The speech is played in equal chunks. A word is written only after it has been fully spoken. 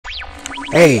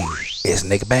Hey, it's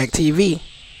Nickback TV.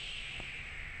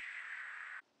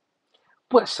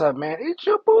 What's up, man? It's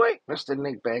your boy, Mr.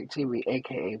 Nickback TV,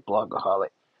 aka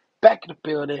Blogaholic. Back in the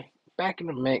building, back in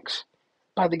the mix.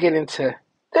 About to get into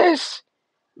this.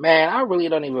 Man, I really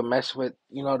don't even mess with,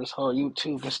 this whole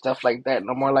YouTube and stuff like that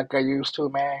no more like I used to,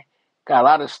 man. Got a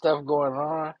lot of stuff going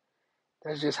on.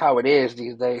 That's just how it is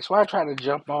these days. So I try to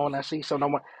jump on. I see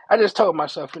some. I just told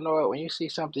myself, you know what? When you see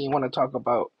something you want to talk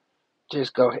about,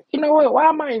 just go ahead. You know what? Why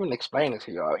am I even explaining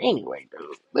to y'all? Anyway,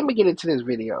 dude, let me get into this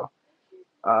video.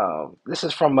 This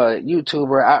is from a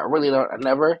YouTuber. I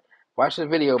never watched the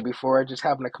video before. It just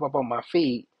happened to come up on my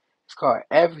feed. It's called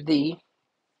FD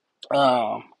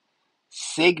um,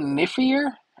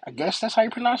 Signifier. I guess that's how you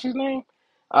pronounce his name.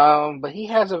 But he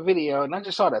has a video, and I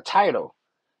just saw the title.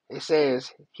 It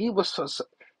says he was.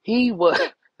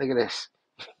 Look at this.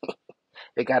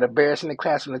 It got embarrassed in the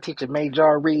class when the teacher made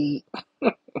y'all read.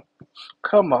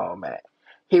 Come on, man.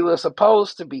 He was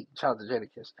supposed to be Child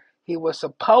Jadakiss. He was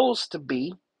supposed to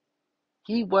be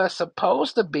he was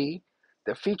supposed to be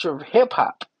the future of hip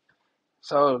hop.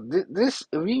 So this,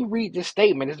 if you read this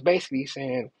statement, it's basically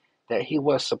saying that he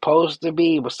was supposed to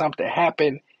be, but something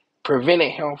happened,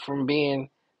 prevented him from being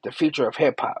the future of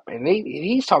hip hop. And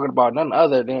he's talking about none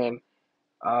other than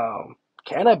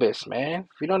Canibus, man.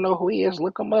 If you don't know who he is,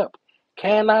 look him up.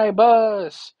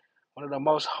 Canibus, one of the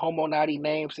most homo naughty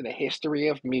names in the history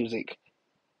of music.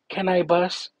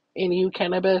 Canibus,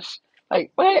 Canibus.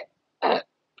 Like what?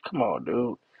 Come on,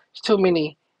 dude. There's too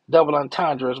many double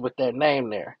entendres with that name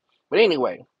there. But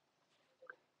anyway,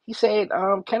 he said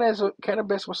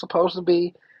cannabis was supposed to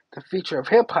be the future of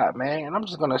hip hop, man. And I'm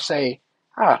just gonna say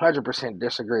I 100%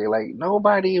 disagree. Like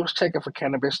nobody was checking for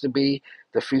cannabis to be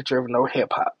the future of no hip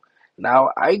hop. Now,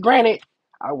 I granted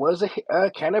I was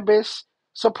a cannabis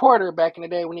supporter back in the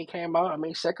day when he came out. I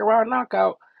mean, Second Round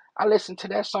Knockout. I listened to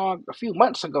that song a few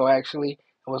months ago actually,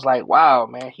 and was like, wow,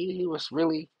 man, he was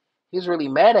really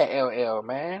mad at LL,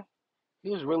 man. He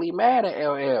was really mad at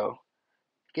LL.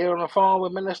 Get on the phone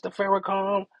with Minister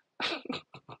Farrakhan.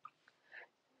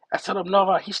 I told him,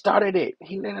 no, he started it.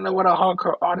 He didn't know what a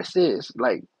hardcore artist is.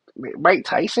 Like Mike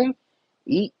Tyson,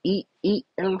 eat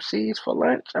MCs for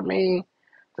lunch. I mean,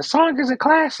 the song is a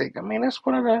classic. I mean, it's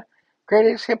one of the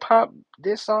greatest hip hop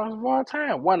diss songs of all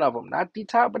time. One of them, not the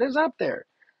top, but it's up there.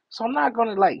 So I'm not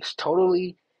gonna like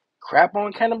totally crap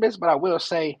on cannabis, but I will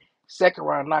say Second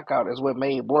Round Knockout is what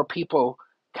made more people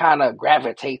kind of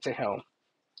gravitate to him.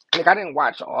 Like I didn't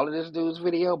watch all of this dude's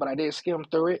video, but I did skim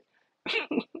through it.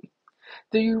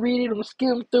 Do you read it or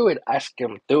skim through it? I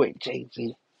skimmed through it,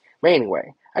 JG. But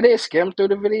anyway, I did skim through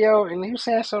the video, and he was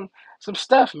saying some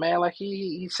stuff, man. Like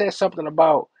he said something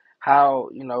about how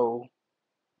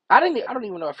I don't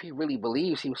even know if he really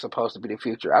believes he was supposed to be the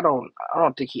future. I don't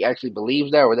think he actually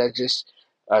believes that, or that's just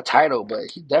a title. But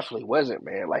he definitely wasn't,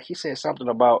 man. Like he said something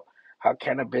about how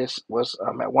cannabis was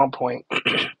at one point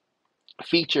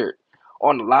featured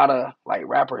on a lot of like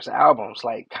rappers' albums,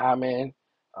 like Common,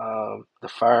 The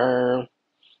Firm,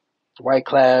 White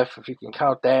Clef, if you can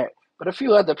count that, but a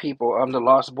few other people, the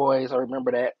Lost Boys. I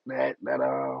remember that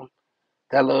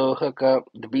little hookup,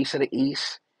 the Beast of the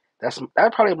East.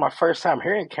 That probably my first time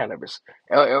hearing cannabis.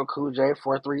 LL Cool J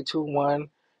 4321.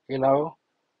 You know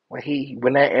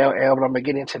when that LL, but I'm gonna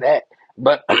get into that.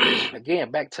 But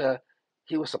again, back to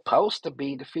he was supposed to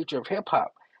be the future of hip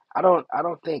hop. I don't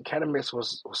think cannabis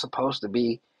was supposed to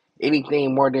be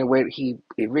anything more than what he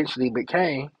eventually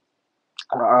became.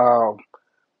 Um,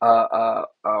 uh, uh,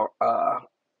 uh, uh,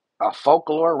 a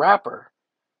folklore rapper,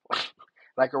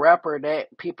 like a rapper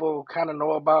that people kind of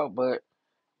know about, but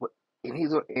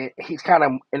and he's kind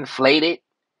of inflated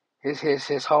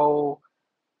his whole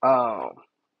um,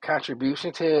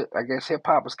 contribution to I guess hip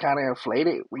hop is kind of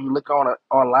inflated when you look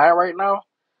online right now.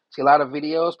 See a lot of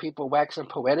videos, people waxing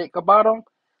poetic about him.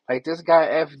 Like this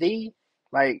guy FD,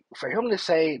 like for him to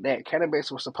say that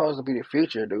cannabis was supposed to be the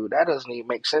future, dude, that doesn't even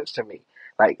make sense to me.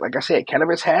 Like I said,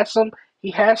 cannabis had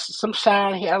he has some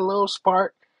shine. He had a little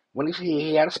spark when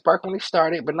he had a spark when he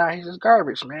started, but now he's just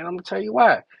garbage, man. I'm gonna tell you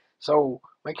why. So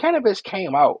when cannabis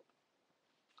came out,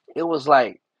 it was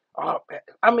like, uh,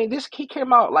 I mean, this he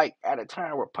came out like at a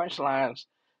time where punchlines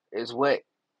is what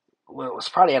was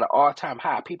probably at an all time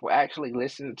high. People actually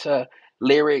listened to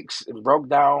lyrics and broke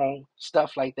down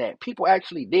stuff like that. People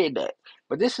actually did that.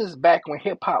 But this is back when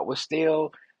hip hop was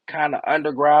still kind of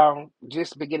underground,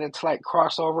 just beginning to like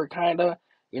crossover kind of.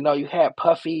 You had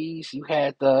Puffies, you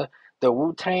had the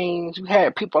Wu Tangs, you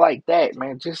had people like that,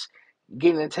 man, just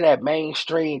getting into that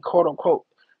mainstream quote unquote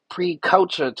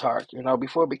pre-culture talk,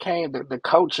 before it became the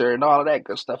culture and all of that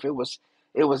good stuff. It was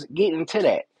getting to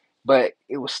that, but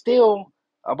it was still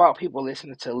about people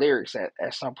listening to lyrics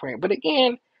at some point. But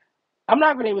again, I'm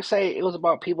not going to even say it was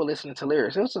about people listening to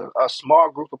lyrics. It was a small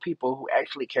group of people who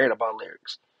actually cared about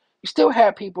lyrics. You still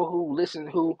had people who listened,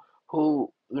 who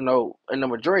and the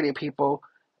majority of people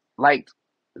liked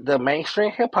the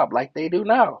mainstream hip hop like they do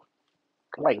now,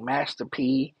 like Master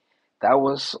P. That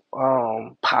was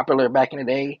popular back in the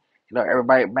day.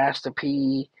 Everybody Master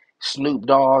P, Snoop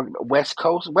Dogg, West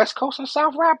Coast and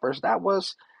South rappers. That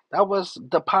was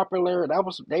the popular.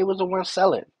 They was the ones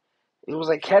selling. It was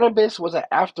like cannabis was an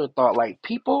afterthought. Like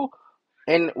people,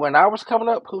 and when I was coming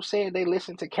up, who said they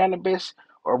listened to cannabis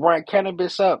or run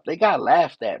cannabis up, they got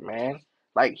laughed at, man.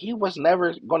 Like he was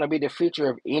never gonna be the future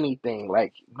of anything.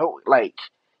 Like no, like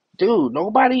dude,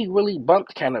 nobody really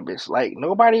bumped cannabis. Like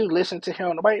nobody listened to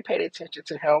him. Nobody paid attention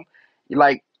to him.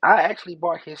 Like I actually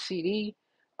bought his CD.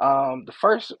 The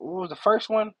first what was the first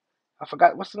one? I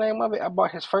forgot what's the name of it. I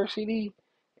bought his first CD,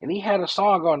 and he had a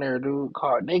song on there, dude,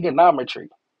 called Niggonometry.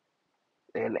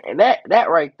 And that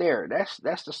right there, that's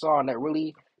the song that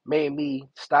really made me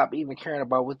stop even caring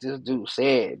about what this dude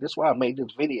said. That's why I made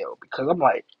this video because I'm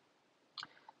like,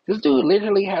 this dude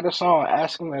literally had a song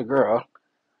asking a girl,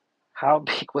 "How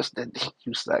big was the dick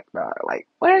you sucked?" Dog? Like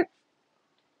what?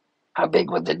 How big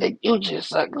was the dick you just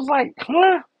sucked? It's like,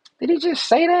 huh? Did he just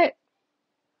say that?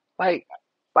 Like,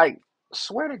 like,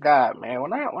 swear to God, man.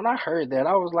 When I heard that,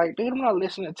 I was like, dude, I'm not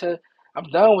listening to. I'm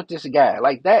done with this guy.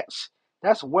 Like that's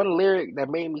one lyric that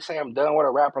made me say I'm done with a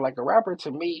rapper. Like a rapper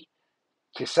to me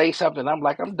can say something, I'm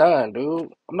like, I'm done,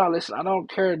 dude. I'm not listening. I don't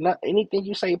care. Anything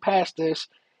you say past this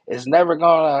is never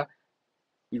gonna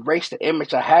erase the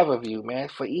image I have of you, man.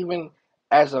 For even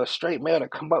as a straight male to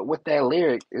come up with that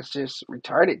lyric, it's just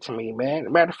retarded to me,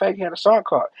 man. Matter of fact, he had a song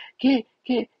called Get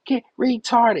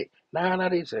Retarded. Nah,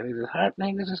 these hot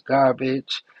niggas is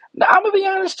garbage. Now, I'm gonna be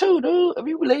honest too, dude. If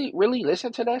you really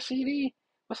listen to that CD,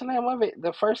 what's the name of it?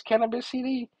 The first Cannabis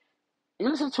CD. You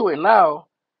listen to it now,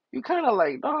 you kind of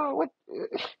like, dog, what?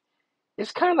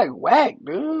 It's kind of whack,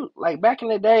 dude. Like back in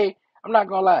the day, I'm not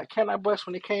gonna lie. Can I Bust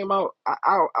when it came out,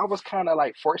 I was kind of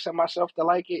like forcing myself to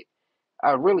like it.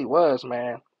 I really was,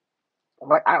 man.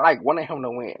 Like I like wanted him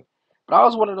to win, but I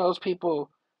was one of those people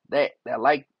that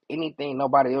liked anything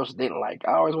nobody else didn't like.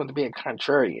 I always wanted to be a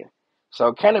contrarian.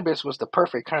 So Cannabis was the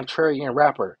perfect contrarian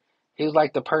rapper. He was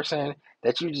like the person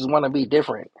that you just want to be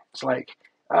different. It's like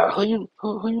who you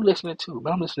listening to?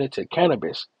 I'm listening to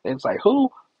Cannabis. And it's like who?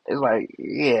 It's like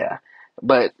yeah,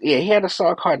 but yeah, he had a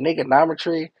song called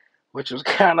Niggonometry, which was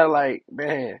kind of like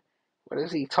man, what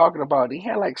is he talking about? He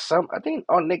had like some I think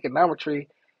on Niggonometry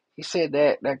he said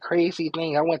that crazy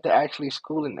thing. I went to actually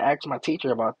school and asked my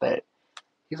teacher about that.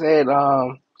 He said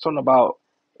something about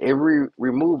if we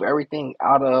remove everything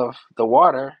out of the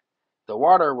water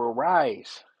will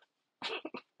rise.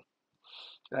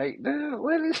 Like, dude,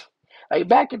 what is like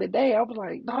back in the day I was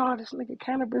like, dog, this nigga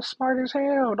Cannabis smart as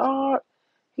hell, dog.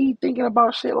 He thinking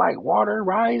about shit like water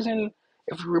rising.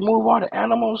 If we remove all the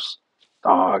animals,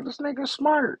 dog, this nigga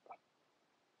smart.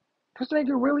 This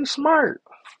nigga really smart.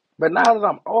 But now that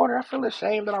I'm older, I feel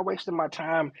ashamed that I wasted my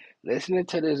time listening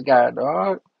to this guy,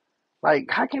 dog.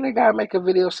 Like, how can a guy make a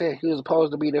video saying he was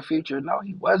supposed to be the future? No,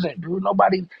 he wasn't, dude.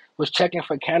 Nobody was checking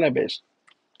for cannabis.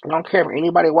 I don't care if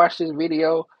anybody watched this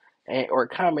video or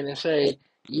comment and say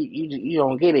you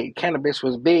don't get it. Cannabis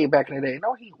was big back in the day.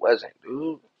 No, he wasn't,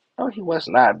 dude. No, he was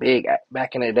not big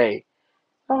back in the day.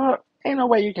 Ain't no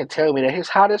way you can tell me that his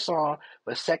hottest song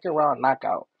was Second Round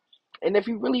Knockout. And if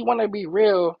you really want to be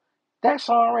real, that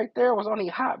song right there was only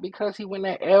hot because he went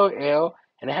at LL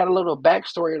and it had a little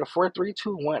backstory of the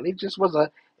 4-3-2-1.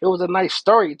 It was a nice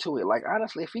story to it. Like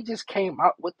honestly, if he just came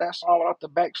out with that song without the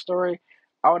backstory,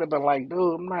 I would have been like,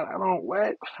 dude, I don't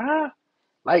what, huh?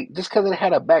 Like just because it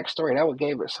had a backstory, that would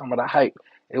gave it some of the hype.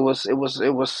 It was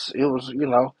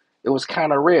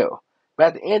kind of real. But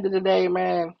at the end of the day,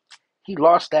 man, he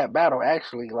lost that battle.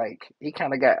 Actually, like he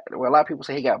kind of got. Well, a lot of people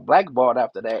say he got blackballed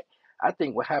after that. I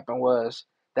think what happened was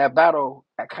that battle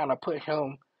kind of put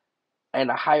him in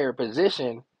a higher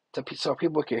position so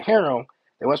people could hear him.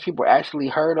 And once people actually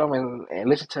heard him and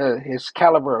listened to his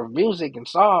caliber of music and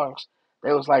songs,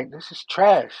 they was like, "This is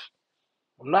trash.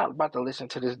 I'm not about to listen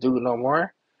to this dude no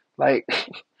more." Like,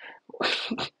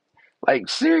 like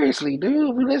seriously, dude.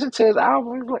 If you listen to his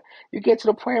album, you get to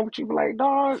the point where you be like,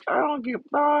 "Dog,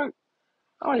 dog.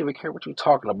 I don't even care what you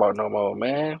talking about no more,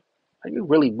 man. Like, you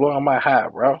really blowing my high,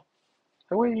 bro. Like,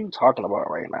 what are you talking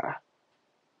about right now?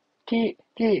 Get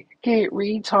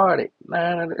retarded.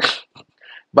 Nah, nah,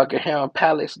 Buckingham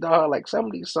Palace, dog. Like, some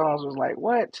of these songs was like,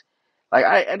 what? Like,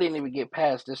 I didn't even get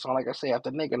past this song. Like I say, after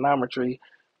Niggonometry,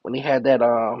 when he had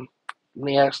when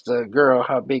he asked the girl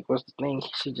how big was the thing,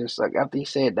 she just, like, after he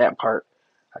said that part,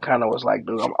 I kind of was like,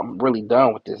 dude, I'm really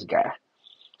done with this guy.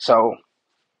 So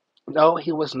no,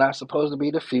 he was not supposed to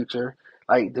be the future.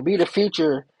 Like to be the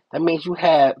future, that means you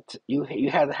had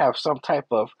to have some type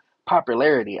of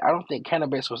popularity. I don't think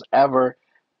cannabis was ever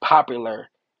popular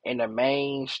in the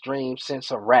mainstream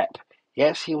sense of rap.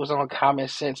 Yes, he was on Common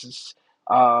Sense.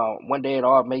 One Day It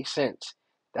All Makes Sense.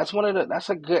 That's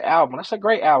a good album. That's a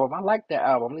great album. I like that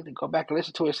album. I need to go back and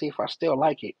listen to it, see if I still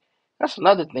like it. That's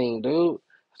another thing, dude.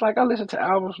 It's like I listen to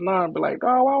albums now and be like,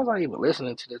 oh, why was I even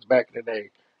listening to this back in the day?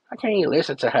 I can't even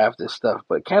listen to half this stuff.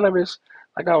 But cannabis,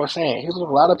 like I was saying, he was on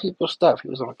a lot of people's stuff. He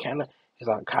was on he was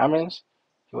on Commons,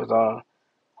 he was on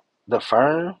The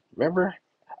Firm. Remember?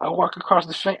 I walk across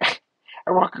the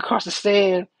I walk across the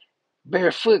sand,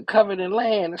 barefoot, covered in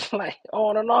land. It's like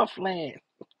on and off land.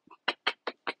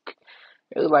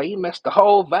 It was like he messed the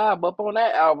whole vibe up on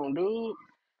that album, dude. You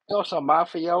know, some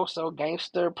mafioso,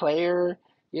 gangster, player,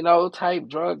 type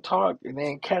drug talk, and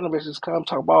then cannabis just come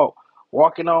talk about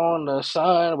walking on the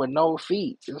sun with no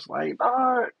feet. It's like,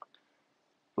 dog.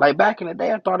 Like back in the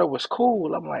day, I thought it was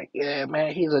cool. I'm like, yeah,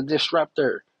 man, he's a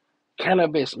disruptor.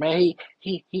 Cannabis, man,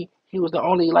 he was the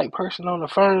only like person on the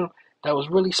firm that was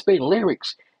really spitting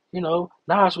lyrics.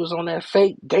 Nas was on that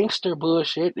fake gangster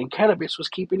bullshit, and Cannabis was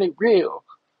keeping it real.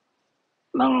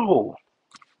 No,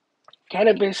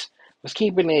 Cannabis was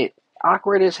keeping it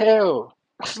awkward as hell.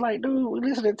 It's like, dude, we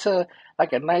listening to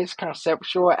like a nice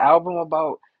conceptual album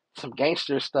about some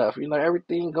gangster stuff.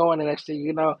 Everything going, and next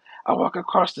thing I walk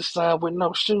across the sun with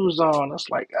no shoes on. It's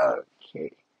like,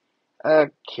 okay,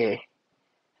 okay,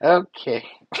 okay.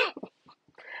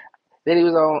 Then he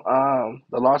was on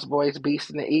the Lost Boys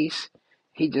Beast in the East.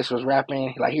 He just was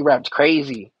rapping, like he rapped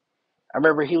crazy. I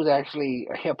remember he was actually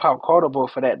a hip hop quotable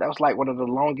for that. That was like one of the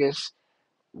longest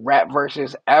rap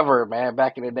verses ever, man,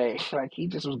 back in the day. Like he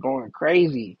just was going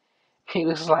crazy. He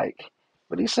was like,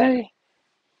 what did he say?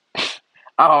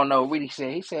 I don't know what he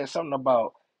said. He said something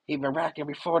about he been rapping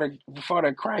before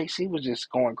the Christ. He was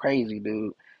just going crazy,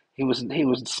 dude. He was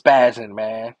spazzing,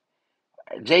 man.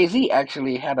 Jay Z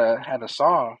actually had a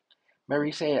song. Remember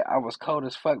he said I was cold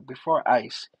as fuck before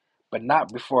ice, but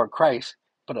not before Christ.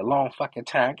 But a long fucking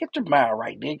time. Get your mind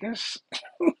right, niggas.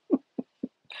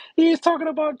 He is talking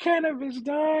about cannabis,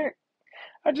 dog.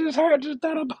 I just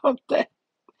thought about that.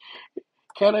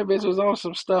 Cannabis was on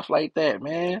some stuff like that,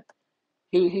 man.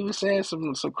 He was saying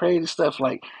some crazy stuff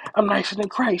like, I'm nicer than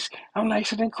Christ. I'm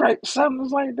nicer than Christ. Something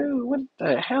was like, dude, what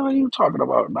the hell are you talking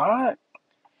about, dog?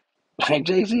 Like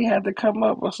Jay Z had to come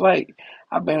up. Was like,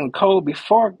 I've been cold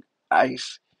before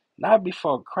ice, not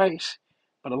before Christ,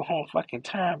 but a long fucking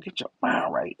time. Get your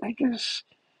mind right, niggas.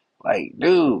 Like,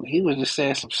 dude, he was just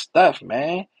saying some stuff,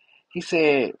 man. He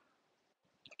said,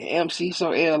 MC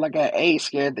so ill, I got AIDS,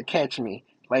 scared to catch me.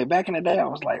 Like back in the day, I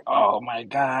was like, oh my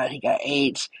God, he got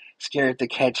AIDS, scared to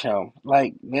catch him.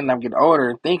 Like then I'm getting older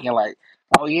and thinking like,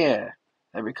 oh yeah,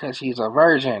 that because he's a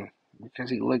virgin, because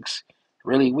he looks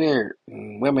really weird,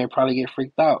 and women probably get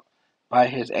freaked out by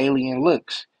his alien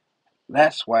looks.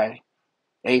 That's why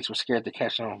AIDS was scared to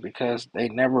catch him because they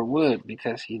never would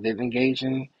because he didn't engage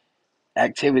in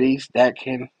activities that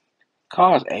can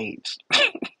cause AIDS.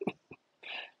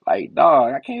 Like,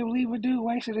 dog, I can't believe a dude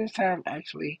wasted his time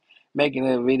actually making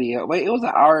a video. Wait, it was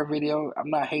an hour video. I'm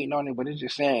not hating on it, but it's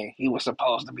just saying he was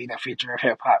supposed to be the future of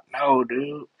hip hop. No,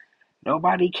 dude.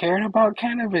 Nobody cared about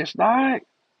cannabis, dog.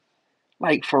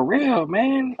 Like, for real,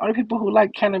 man. Only people who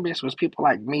liked cannabis was people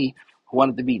like me who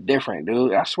wanted to be different,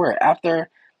 dude. I swear, after,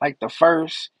 like, the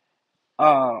first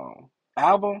album,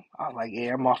 I was like,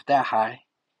 yeah, I'm off that high.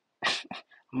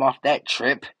 I'm off that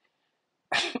trip.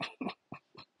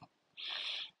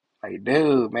 Like,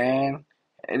 dude, man.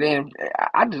 And then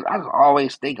I just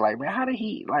always think like, man, how did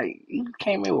he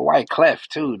came in with White Clef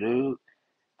too, dude?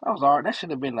 That was all. That should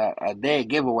have been a dead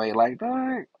giveaway. Like,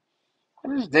 dog,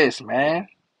 what is this, man?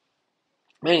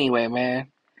 But anyway, man,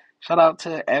 shout out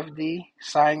to FD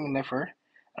Signifier.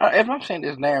 If I'm saying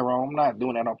this name wrong, I'm not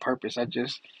doing that on purpose. I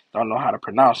just don't know how to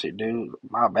pronounce it, dude.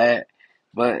 My bad.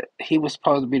 But he was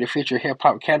supposed to be the future hip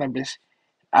hop cannabis.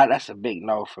 That's a big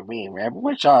no for me, man. But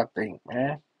what y'all think,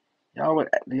 man? Do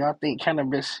y'all think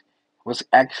cannabis was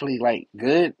actually like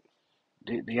good?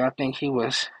 Do y'all think he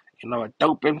was, a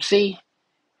dope MC?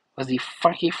 Was he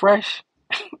funky fresh?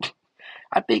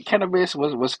 I think cannabis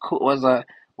was cool. Was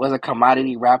a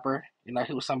commodity rapper.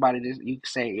 He was somebody that you could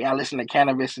say, yeah, I listen to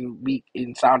cannabis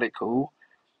and sounded cool.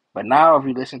 But now if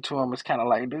you listen to him, it's kind of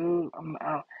like, dude,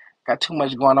 I got too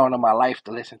much going on in my life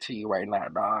to listen to you right now,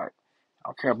 dog. I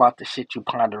don't care about the shit you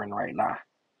pondering right now.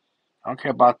 I don't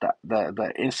care about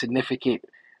the insignificant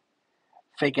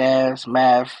fake ass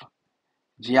math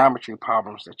geometry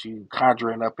problems that you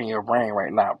conjuring up in your brain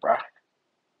right now, bruh.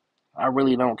 I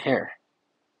really don't care.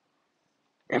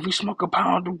 If you smoke a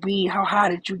pound of weed, how high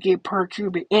did you get per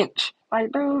cubic inch?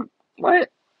 Like, dude, what?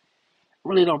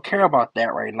 Really don't care about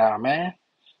that right now, man.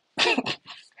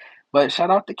 But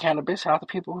shout out to Cannabis. Shout out to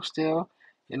people who still,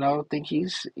 think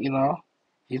he's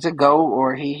a go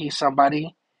or he's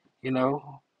somebody,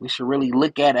 we should really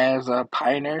look at as a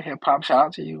pioneer hip hop. Shout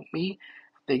out to you, me.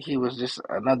 I think he was just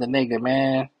another nigga,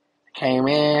 man. Came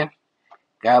in,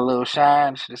 got a little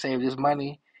shine, should have saved his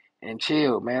money and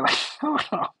chilled, man. Like, hold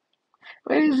on.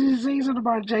 What is he saying something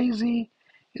about Jay Z?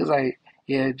 He was like,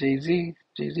 yeah, Jay Z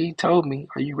told me,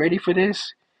 are you ready for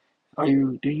this?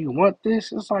 Do you want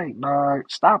this? It's like, dog,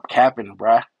 stop capping,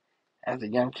 bruh. As the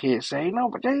young kids say, no,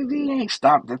 but Jay Z ain't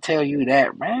stopped to tell you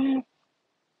that, man.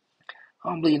 I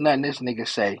don't believe nothing this nigga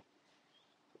say.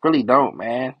 Really don't,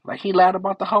 man. Like he lied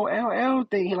about the whole LL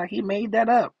thing. He made that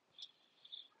up.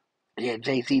 Yeah,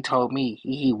 Jay Z told me.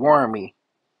 He warned me.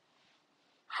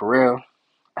 For real.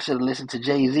 I should have listened to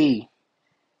Jay Z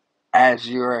as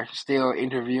you're still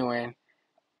interviewing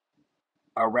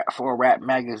for a rap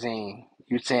magazine.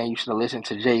 You saying you should have listened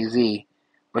to Jay Z,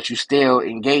 but you still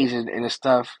engaging in the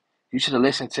stuff you should have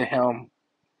listened to him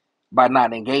by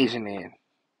not engaging in.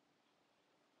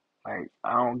 Like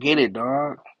I don't get it,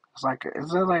 dog. It's like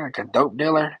a dope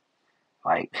dealer.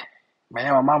 Like,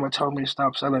 man, my mama told me to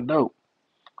stop selling dope.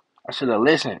 I should have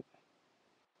listened.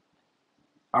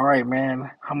 All right,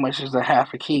 man. How much is a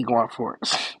half a key going for?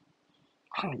 It's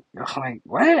like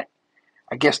what?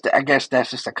 I guess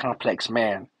that's just a complex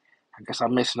man. I guess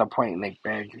I'm missing a point, Nick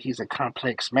Bag. He's a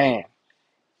complex man.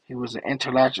 He was an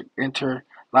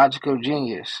interlogical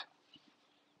genius.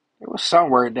 It was some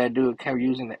word that dude kept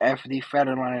using, the FD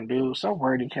Federline dude. Some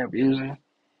word he kept using.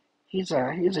 He's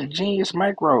a genius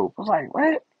microbe. I was like,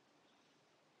 what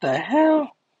the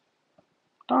hell?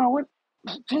 Dog, what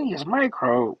genius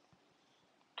microbe?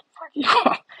 Fuck you.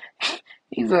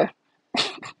 he's a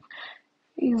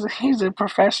he's a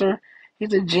professor.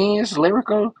 He's a genius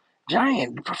lyrical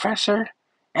giant. Professor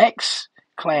X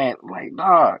clan. Like,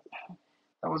 dog.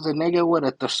 That was a nigga with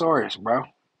a thesaurus, bro.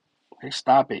 Hey,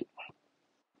 stop it.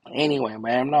 Anyway,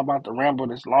 man, I'm not about to ramble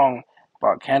this long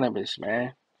about cannabis,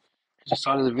 man. Just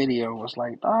saw this video and was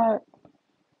like, dog,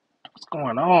 what's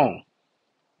going on?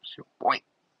 It's your boy.